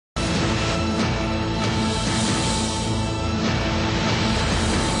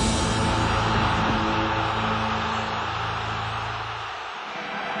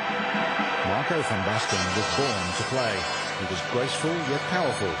van Basten was born to play. He was graceful yet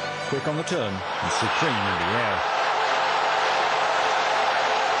powerful, quick on the turn and supreme in the air.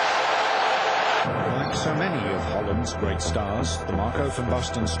 Like so many of Holland's great stars, the Marco van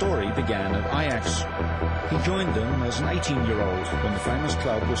Basten story began at Ajax. He joined them as an 18-year-old when the famous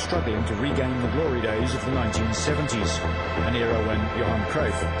club was struggling to regain the glory days of the 1970s, an era when Johan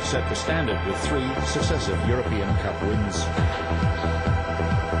Cruyff set the standard with 3 successive European Cup wins.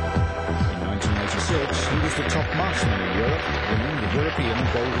 In 1986, he was the top marksman in Europe, winning the European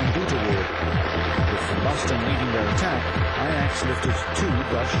Golden Boot Award. With Van Basten leading their attack, Ajax lifted 2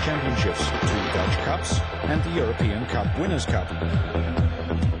 Dutch championships, 2 Dutch Cups, and the European Cup Winners' Cup.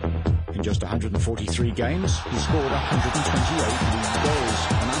 In just 143 games, he scored 128 league goals,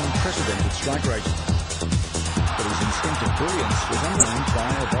 an unprecedented strike rate. But his instinctive brilliance was undermined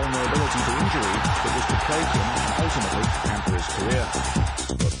by a vulnerability to injury that was to plague him and ultimately hamper his career.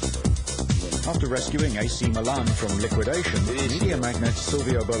 After rescuing AC Milan from liquidation, media magnate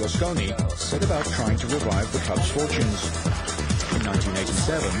Silvio Berlusconi set about trying to revive the club's fortunes. In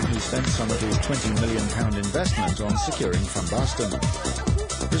 1987, he spent some of his £20 million investment on securing Van Basten.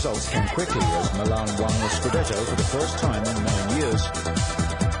 Results came quickly as Milan won the Scudetto for the first time in 9 years.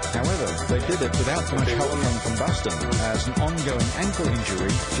 However, they did it without much help from Van Basten, as an ongoing ankle injury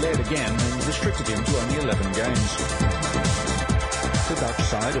flared again and restricted him to only 11 games. The Dutch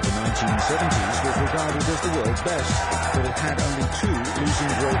side of the 1970s was regarded as the world's best, but it had only 2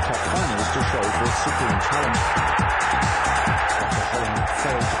 losing World Cup finals to show for its supreme talent. After Holland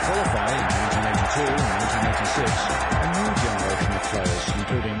failed to qualify in 1982 and 1986, a new generation of players,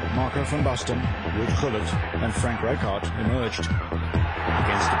 including Marco van Basten, Ruud Gullit and Frank Rijkaard, emerged.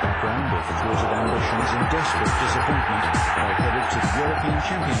 Against the background of thwarted ambitions and desperate disappointment, they headed to the European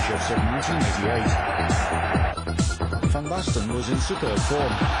Championships of 1988. Van Basten was in superb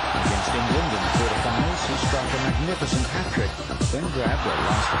form. Against England in the quarter-finals, he struck a magnificent hat-trick, then grabbed a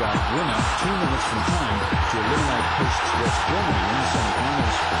last-bout winner 2 minutes from time to eliminate hosts West Germany in the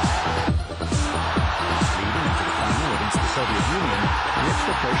semi-finals. Leading into the final against the Soviet Union, the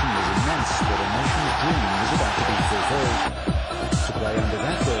expectation was immense that a nation's dream was about to be fulfilled. To play under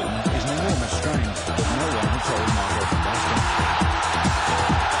that burden is an enormous strain, but no one had told Marco van Basten.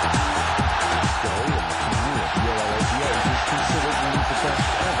 Goal in the final of Euro 88 is considered one of the best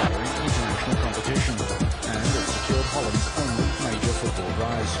ever in international competition, and it secured Holland's only major football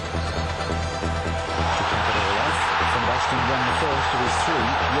prize. To cap it all off, Van Basten won the first of his 3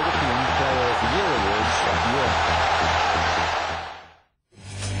 European Player of the Year awards that year.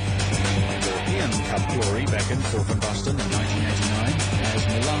 European Cup glory beckoned for Van Basten in 1989 as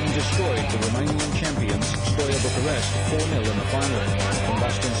Milan destroyed the Romanian champions Steaua Bucharest 4-0 in the final, Van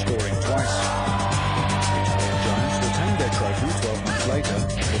Basten scoring twice. Italian giants retained their trophy 12 months later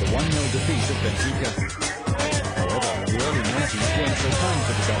with a 1-0 defeat at Benfica. However, the early 90s weren't so kind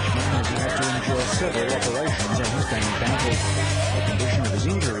for the Dutchman as he had to endure several operations on his Danish ankle. The condition of his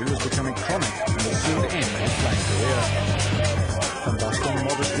injury was becoming chronic and would soon end his playing career. Van Basten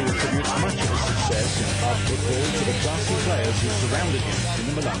modestly attributes much of his success in club football to the classy players who surrounded him in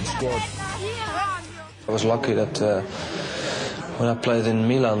the Milan squad. I was lucky that when I played in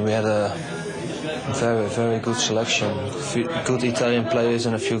Milan we had a very good selection, good Italian players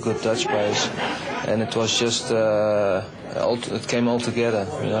and a few good Dutch players, and it was just it came all together,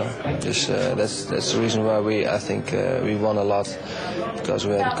 you know. That's the reason why I think we won a lot, because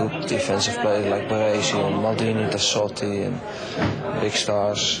we had good defensive players like Baresi and Maldini, Tassotti, and big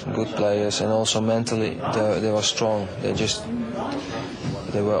stars, good players, and also mentally they were strong.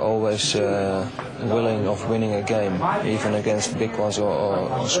 They were always willing of winning a game, even against big ones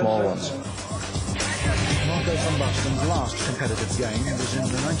or small ones. Marco van Basten's last competitive game was in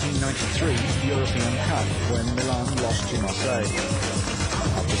the 1993 European Cup when Milan lost to Marseille.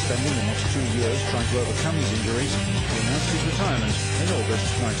 After spending the next 2 years trying to overcome his injuries, he announced his retirement in August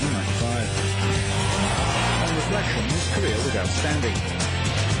 1995. On reflection, his career was outstanding.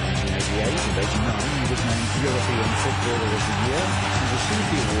 In 1988 and 89, he was named European Footballer of the Year and received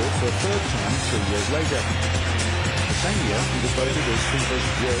the award for a 3rd time 3 years later. The same year, he was voted as FIFA's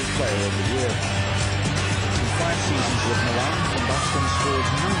World Player of the Year. In 5 seasons with Milan, Van Basten scored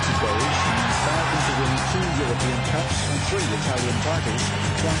 90 goals and inspired them to win 2 European Cups and 3 Italian titles,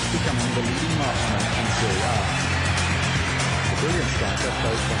 twice becoming the leading marksman in Serie A. The brilliant striker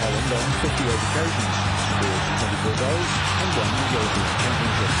played for Holland on 58 occasions, scored 24 goals and won the European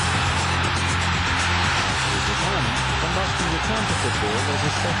Championship. After his retirement, Van Basten returned to football as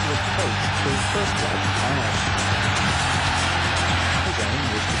a specialist coach for his first club, Ajax. His aim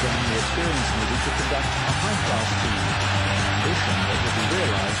was to gain the experience needed to conduct a high-class team. ambition that would be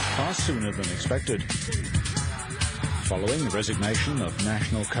realised far sooner than expected. Following the resignation of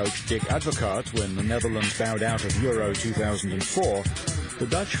national coach Dick Advocaat when the Netherlands bowed out of Euro 2004, the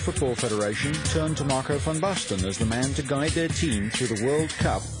Dutch Football Federation turned to Marco van Basten as the man to guide their team through the World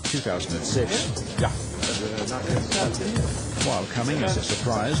Cup 2006. While coming as a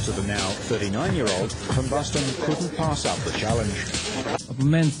surprise to the now 39-year-old, Van Basten couldn't pass up the challenge. Op het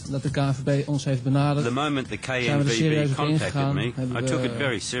moment dat de KNVB ons heeft benaderd, the moment the zijn we er serieus KNVB op ingegaan. contacted me, I took it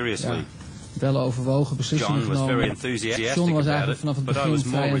very seriously. Wel overwogen, beslissingen John was genomen. very enthusiastic John was about eigenlijk it, vanaf het but I begin was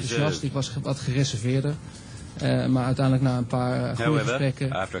vrij more enthousiast. reserved. Ik was wat gereserveerder. Maar uiteindelijk na een paar goede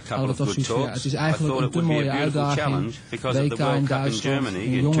gesprekken hadden we toch zoiets van, het is eigenlijk een te mooie uitdaging. WK in Duitsland,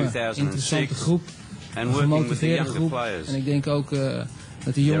 een jonge, interessante groep, een gemotiveerde groep. En ik denk ook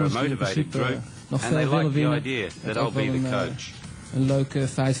dat die jongens die in principe nog veel willen winnen, het ook wel een leuk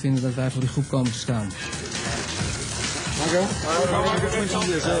feit vinden dat wij voor die groep komen te staan. Marco, 20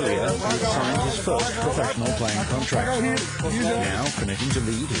 years earlier, he signed his first professional playing contract. Now, committing to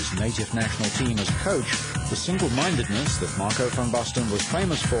lead his native national team as coach, the single-mindedness that Marco van Basten was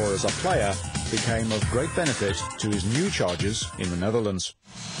famous for as a player became of great benefit to his new charges in the Netherlands.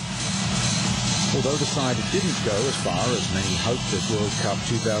 Although the side didn't go as far as many hoped at World Cup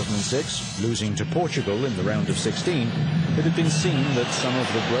 2006, losing to Portugal in the round of 16, it had been seen that some of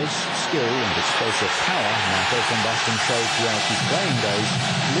the grace, skill and explosive power Marco van Basten showed throughout his playing days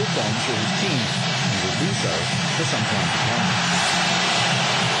lived on for his team, and will do so for some time to come.